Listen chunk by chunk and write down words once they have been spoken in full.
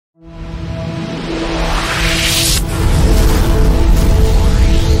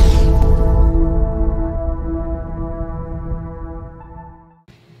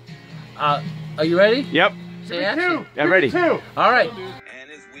Are you ready? Yep. Say action. I'm ready. All right.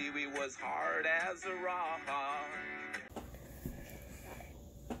 And his wee-wee was hard as a rock.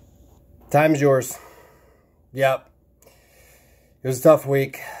 Time's yours. Yep. It was a tough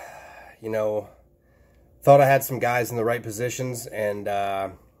week. You know, thought I had some guys in the right positions, and,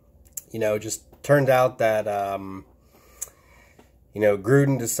 you know, just turned out that, you know,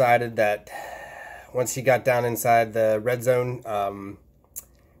 Gruden decided that once he got down inside the red zone,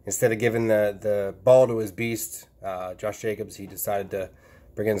 instead of giving the ball to his beast, Josh Jacobs, he decided to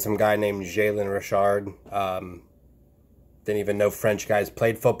bring in some guy named Jalen Richard. Didn't even know French guys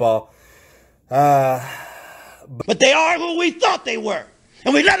played football. But they are who we thought they were,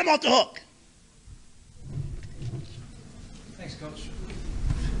 and we let them off the hook. Thanks, Coach.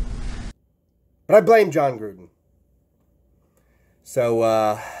 But I blame John Gruden.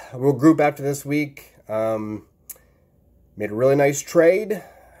 So we'll group after this week. Made a really nice trade.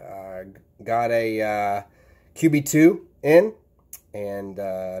 Got a QB2 in, and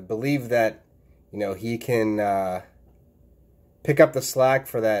believe that, you know, he can pick up the slack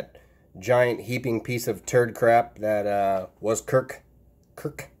for that giant heaping piece of turd crap that was Kirk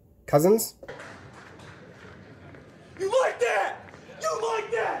Cousins. You like that? You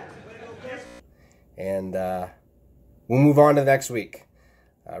like that? And we'll move on to the next week.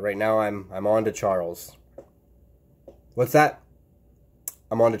 Right now I'm on to Charles. What's that?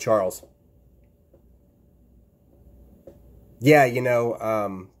 I'm on to Charles. Yeah, you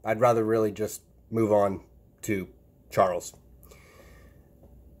know, I'd rather really just move on to Charles.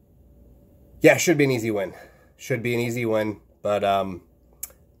 Yeah, should be an easy win. Should be an easy win, but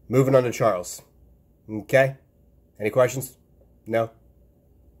moving on to Charles. Okay? Any questions? No?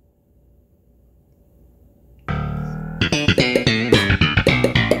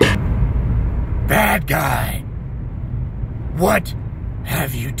 Bad guy. What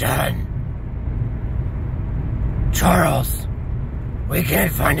have you done? Charles, we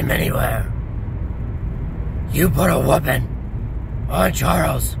can't find him anywhere. You put a whooping on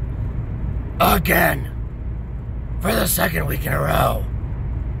Charles again for the second week in a row.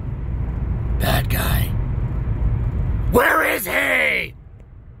 Bad guy. Where is he?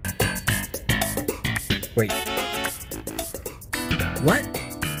 Wait. What?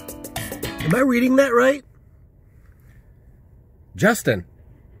 Am I reading that right? Justin,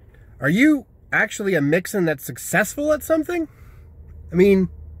 are you actually a Mixon that's successful at something? I mean,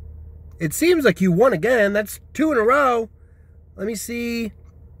 it seems like you won again. That's 2 in a row. Let me see.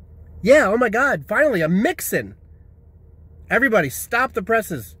 Yeah, oh my God, finally, a Mixon. Everybody, stop the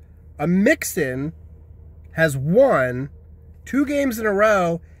presses. A Mixon has won 2 games in a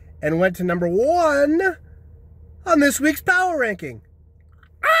row and went to number 1 on this week's power ranking.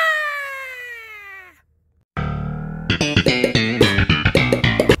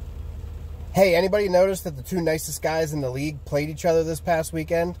 Hey, anybody notice that the 2 nicest guys in the league played each other this past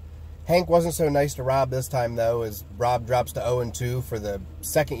weekend? Hank wasn't so nice to Rob this time, though, as Rob drops to 0-2 for the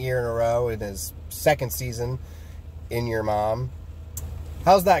 2nd year in a row in his 2nd season in your mom.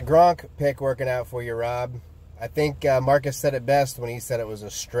 How's that Gronk pick working out for you, Rob? I think Marcus said it best when he said it was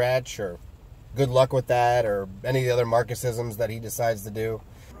a stretch, or good luck with that, or any of the other Marcusisms that he decides to do.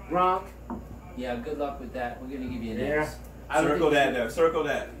 Gronk. Yeah, good luck with that. We're going to give you an X. Circle that though. Circle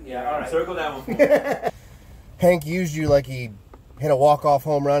that. Yeah, all right. Circle that one. Hank used you like he hit a walk-off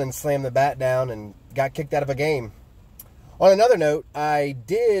home run and slammed the bat down and got kicked out of a game. On another note, I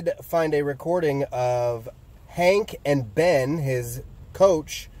did find a recording of Hank and Ben, his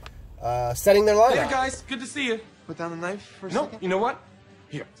coach, setting their lineup. Hey guys, good to see you. Put down the knife for a No, second? you know what?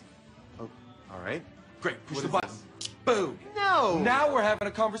 Here. Oh, all right. Great, push What the is button. this? Boom. No! Now we're having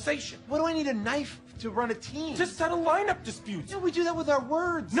a conversation. What do I need a knife to run a team? Just settle lineup disputes. No, we do that with our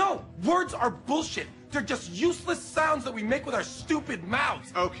words. No, words are bullshit. They're just useless sounds that we make with our stupid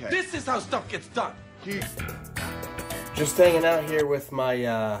mouths. Okay. This is how stuff gets done. Just hanging out here with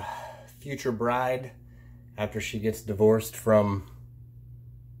my future bride after she gets divorced from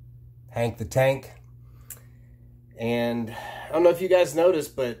Hank the Tank. And I don't know if you guys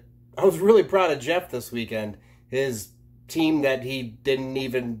noticed, but I was really proud of Jeff this weekend. His team that he didn't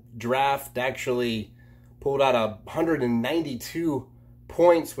even draft actually pulled out 192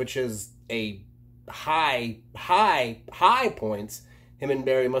 points, which is a high points. Him and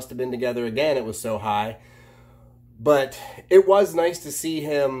Barry must have been together again. It was so high. But it was nice to see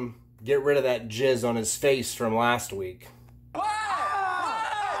him get rid of that jizz on his face from last week. Why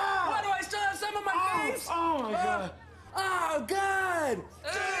do I still have some on my face? Oh my God. Oh, God!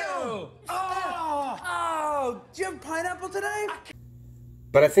 Ew! Oh! Do you have pineapple today?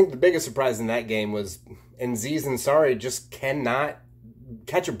 But I think the biggest surprise in that game was Aziz Ansari just cannot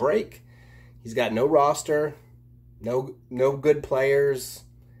catch a break. He's got no roster, no good players,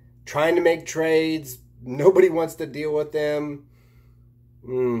 trying to make trades. Nobody wants to deal with them.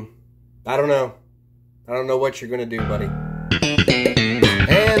 I don't know. I don't know what you're going to do, buddy.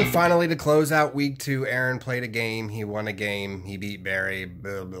 And finally, to close out week 2, Aaron played a game. He won a game. He beat Barry.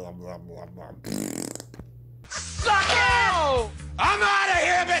 Blah, blah, blah, blah, blah. Suck it!